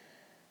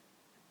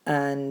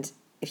 And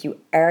if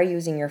you are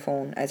using your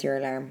phone as your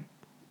alarm,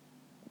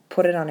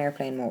 put it on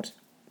airplane mode,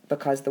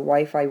 because the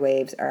Wi-Fi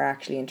waves are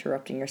actually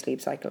interrupting your sleep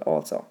cycle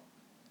also.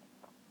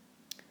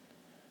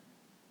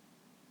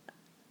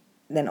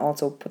 Then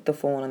also put the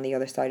phone on the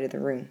other side of the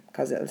room,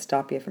 because it'll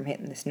stop you from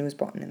hitting the snooze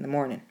button in the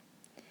morning.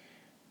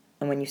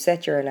 And when you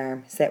set your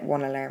alarm, set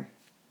 1 alarm.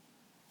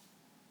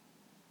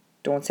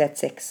 Don't set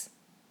 6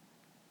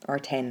 or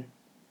 10,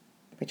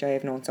 which I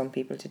have known some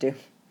people to do.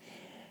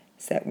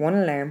 Set 1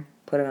 alarm,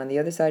 put it on the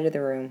other side of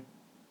the room,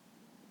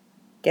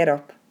 get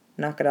up,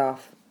 knock it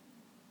off,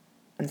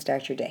 and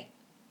start your day.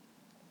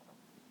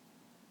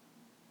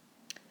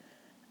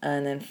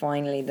 And then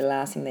finally, the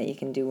last thing that you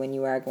can do when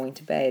you are going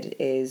to bed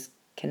is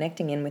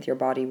connecting in with your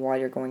body while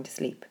you're going to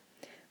sleep.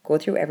 Go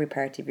through every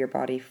part of your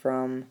body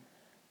from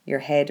your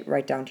head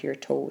right down to your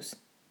toes.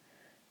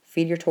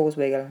 Feel your toes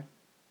wiggle.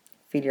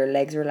 Feel your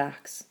legs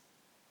relax.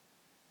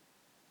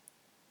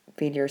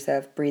 Feel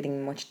yourself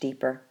breathing much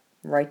deeper,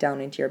 right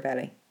down into your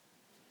belly.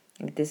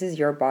 And this is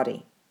your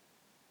body.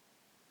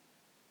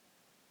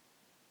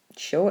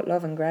 Show it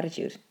love and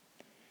gratitude.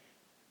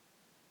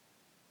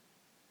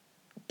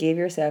 Give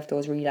yourself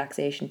those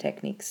relaxation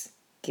techniques.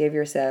 Give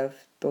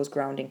yourself those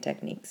grounding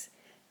techniques.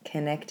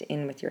 Connect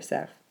in with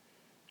yourself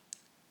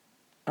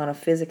on a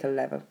physical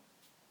level.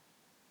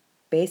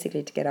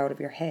 Basically to get out of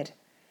your head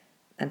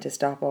and to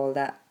stop all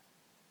that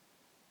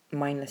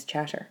mindless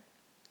chatter,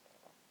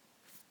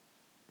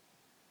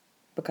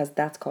 because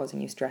that's causing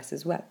you stress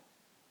as well.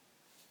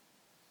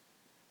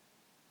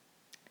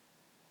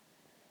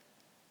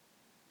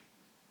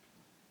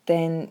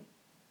 Then,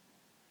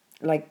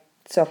 like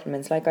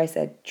supplements, like I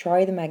said,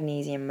 try the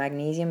magnesium.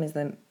 Magnesium is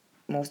the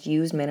most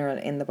used mineral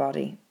in the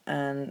body,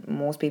 and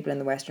most people in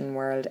the Western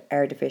world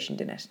are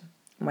deficient in it.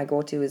 My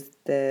go-to is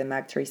the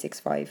Mag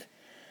 365,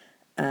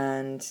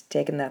 and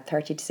taking that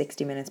 30 to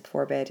 60 minutes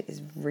before bed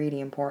is really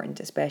important,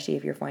 especially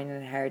if you're finding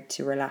it hard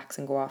to relax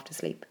and go off to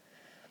sleep.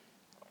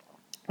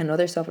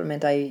 Another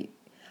supplement, I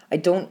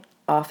don't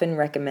often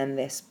recommend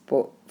this,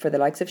 but for the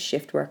likes of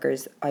shift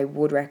workers, I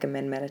would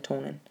recommend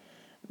melatonin.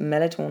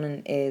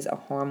 Melatonin is a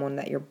hormone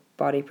that your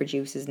body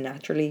produces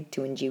naturally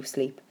to induce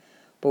sleep,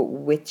 but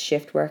with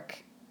shift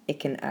work, it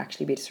can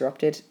actually be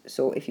disrupted.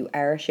 So if you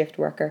are a shift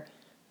worker,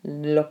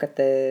 look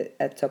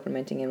at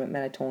supplementing in with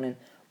melatonin,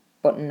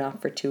 but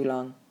not for too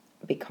long,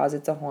 because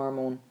it's a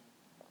hormone.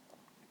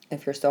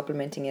 If you're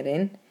supplementing it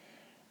in,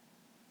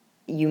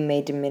 you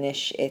may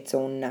diminish its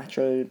own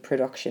natural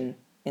production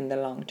in the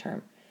long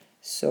term.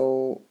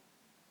 So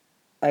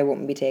I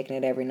wouldn't be taking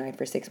it every night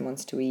for 6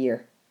 months to a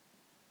year,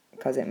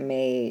 because it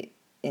may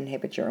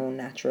inhibit your own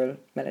natural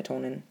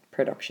melatonin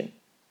production.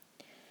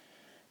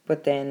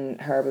 But then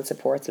herbal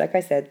supports, like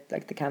I said,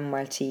 like the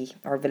chamomile tea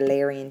or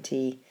valerian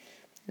tea,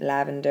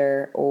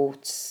 lavender,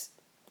 oats,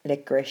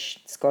 licorice,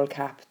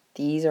 skullcap,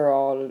 these are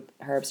all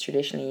herbs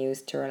traditionally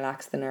used to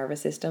relax the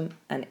nervous system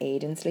and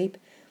aid in sleep.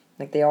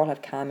 Like they all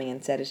have calming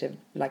and sedative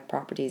like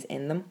properties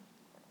in them,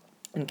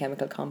 and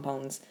chemical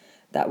compounds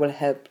that will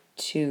help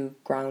to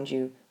ground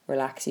you,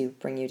 relax you,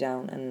 bring you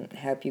down, and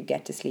help you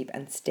get to sleep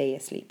and stay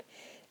asleep.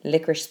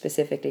 Licorice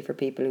specifically for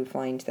people who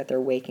find that they're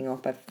waking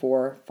up at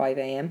 4, 5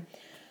 a.m.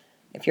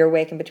 If you're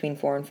waking between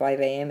 4 and 5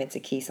 a.m, it's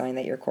a key sign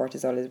that your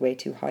cortisol is way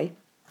too high.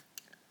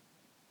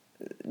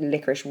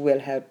 Licorice will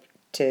help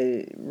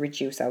to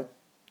reduce out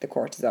the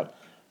cortisol,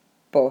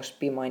 but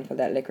be mindful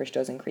that licorice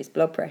does increase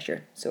blood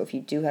pressure. So if you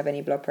do have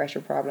any blood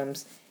pressure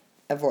problems,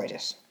 avoid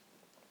it.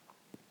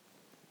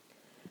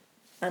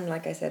 And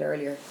like I said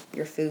earlier,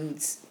 your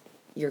foods,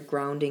 your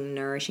grounding,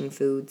 nourishing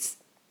foods,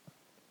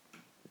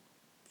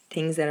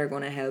 things that are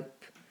going to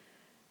help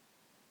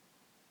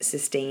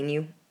sustain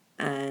you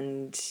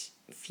and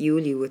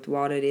fuel you with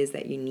what it is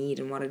that you need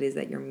and what it is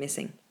that you're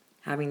missing.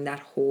 Having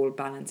that whole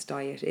balanced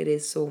diet, it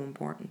is so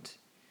important.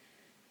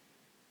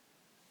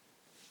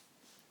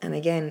 And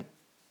again,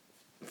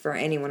 for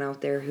anyone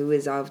out there who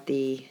is of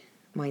the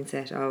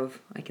mindset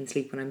of I can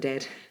sleep when I'm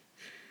dead,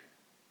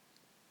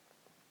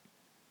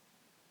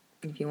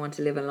 if you want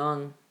to live a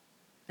long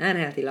and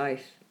healthy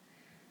life,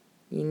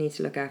 you need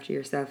to look after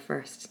yourself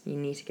first. You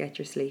need to get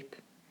your sleep.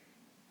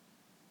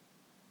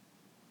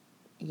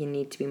 You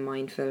need to be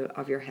mindful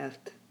of your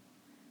health,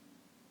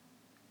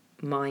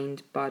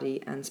 mind,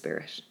 body, and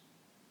spirit.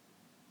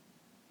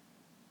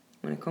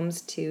 when it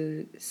comes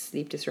to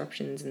sleep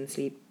disruptions and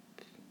sleep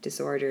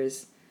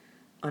disorders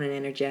on an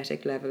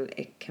energetic level,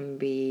 it can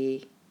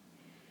be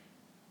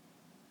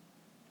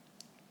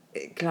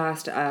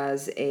classed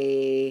as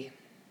an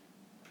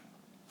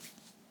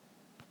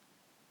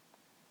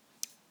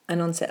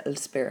unsettled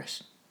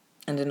spirit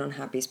and an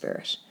unhappy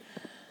spirit.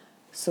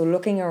 So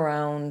looking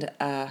around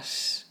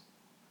at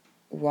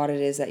what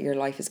it is that your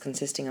life is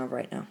consisting of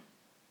right now.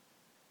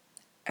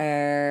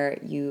 Are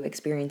you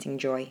experiencing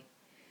joy?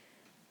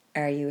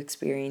 Are you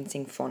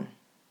experiencing fun?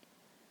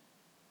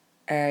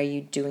 Are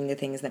you doing the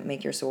things that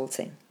make your soul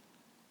sing?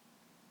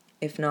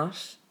 If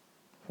not,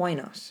 why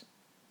not?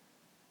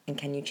 And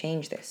can you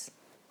change this?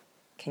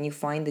 Can you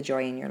find the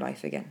joy in your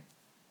life again?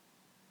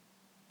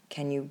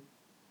 Can you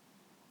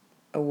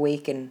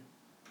awaken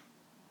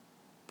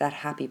that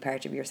happy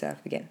part of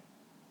yourself again?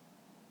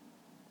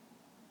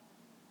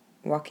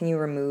 What can you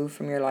remove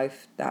from your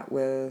life that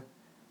will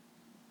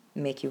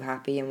make you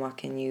happy, and what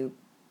can you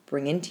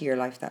bring into your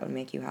life that will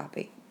make you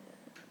happy?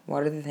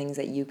 What are the things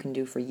that you can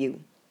do for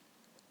you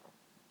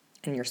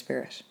and your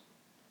spirit?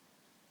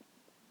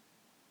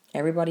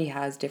 Everybody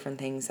has different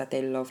things that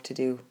they love to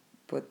do,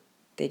 but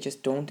they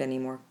just don't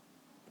anymore,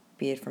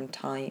 be it from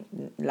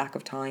lack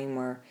of time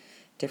or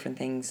different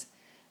things,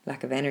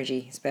 lack of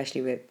energy,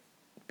 especially with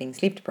being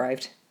sleep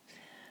deprived.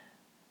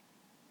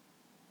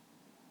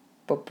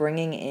 But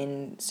bringing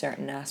in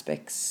certain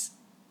aspects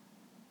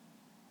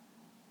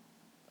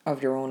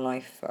of your own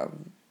life, of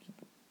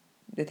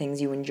the things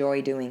you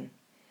enjoy doing,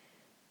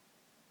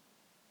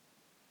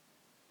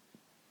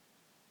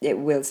 it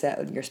will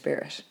settle your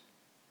spirit.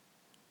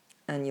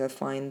 And you'll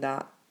find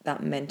that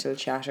mental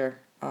chatter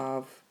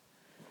of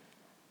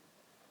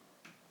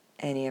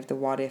any of the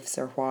what ifs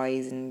or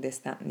whys and this,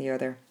 that and the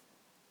other,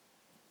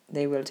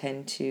 they will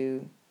tend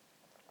to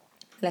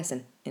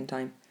lessen in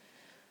time.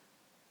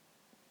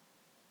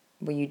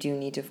 But you do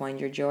need to find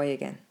your joy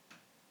again.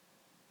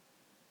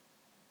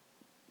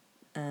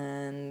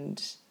 And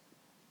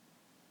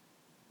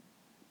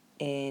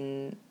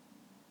is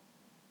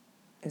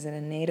it a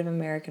Native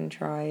American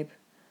tribe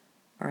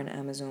or an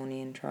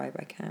Amazonian tribe?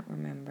 I can't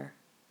remember.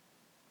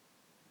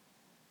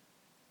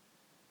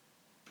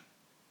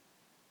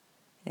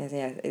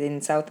 Yeah,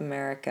 in South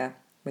America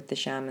with the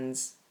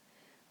shamans,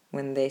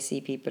 when they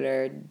see people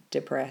are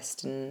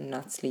depressed and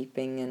not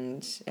sleeping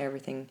and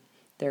everything,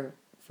 their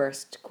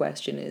first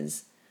question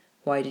is,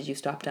 why did you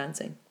stop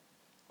dancing?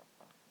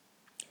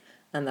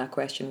 And that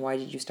question, why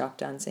did you stop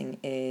dancing,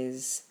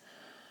 is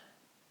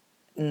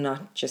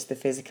not just the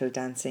physical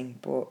dancing,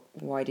 but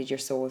why did your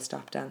soul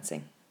stop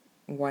dancing?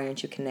 Why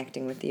aren't you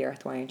connecting with the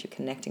earth? Why aren't you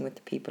connecting with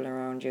the people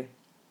around you?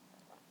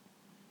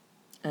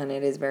 And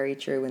it is very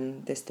true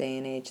in this day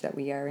and age that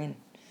we are in,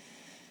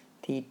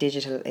 the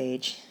digital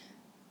age.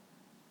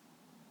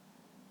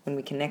 When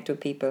we connect with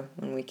people,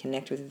 when we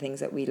connect with the things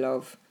that we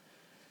love,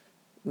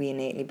 we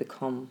innately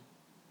become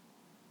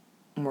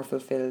more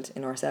fulfilled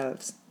in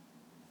ourselves.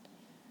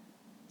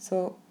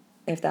 So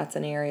if that's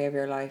an area of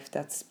your life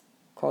that's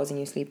causing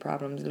you sleep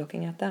problems,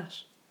 looking at that.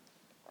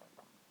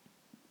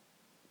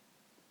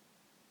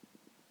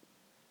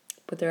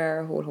 But there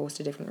are a whole host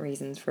of different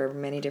reasons for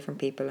many different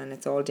people, and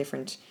it's all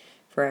different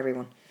for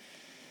everyone.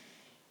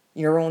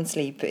 Your own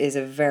sleep is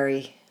a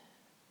very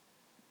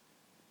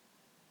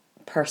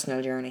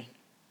personal journey,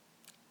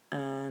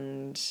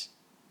 and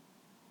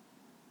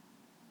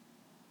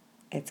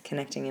it's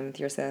connecting in with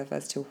yourself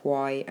as to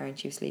why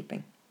aren't you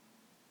sleeping.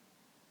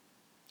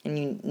 And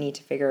you need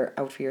to figure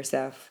out for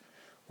yourself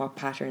what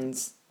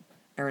patterns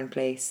are in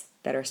place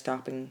that are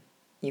stopping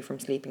you from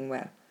sleeping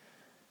well.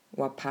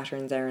 What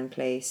patterns are in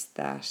place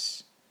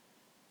that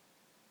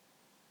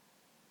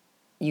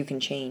you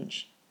can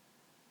change.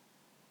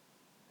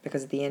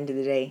 Because at the end of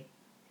the day,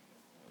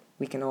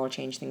 we can all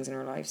change things in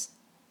our lives.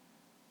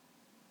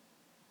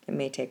 It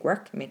may take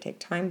work, it may take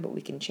time, but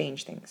we can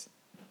change things.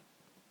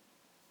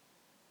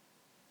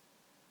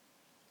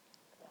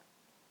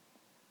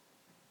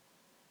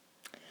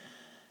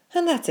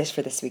 And that's it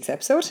for this week's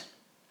episode.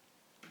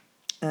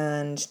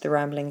 And the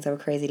ramblings of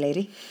a crazy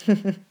lady.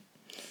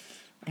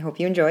 I hope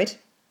you enjoyed.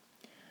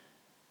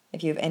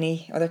 If you have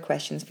any other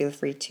questions, feel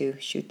free to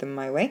shoot them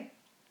my way.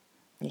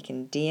 You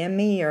can DM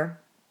me or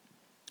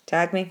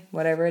tag me,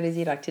 whatever it is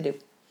you'd like to do.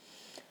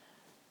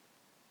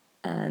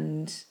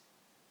 And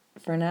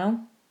for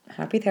now,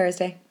 happy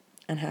Thursday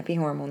and happy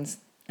hormones.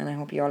 And I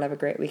hope you all have a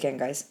great weekend,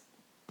 guys.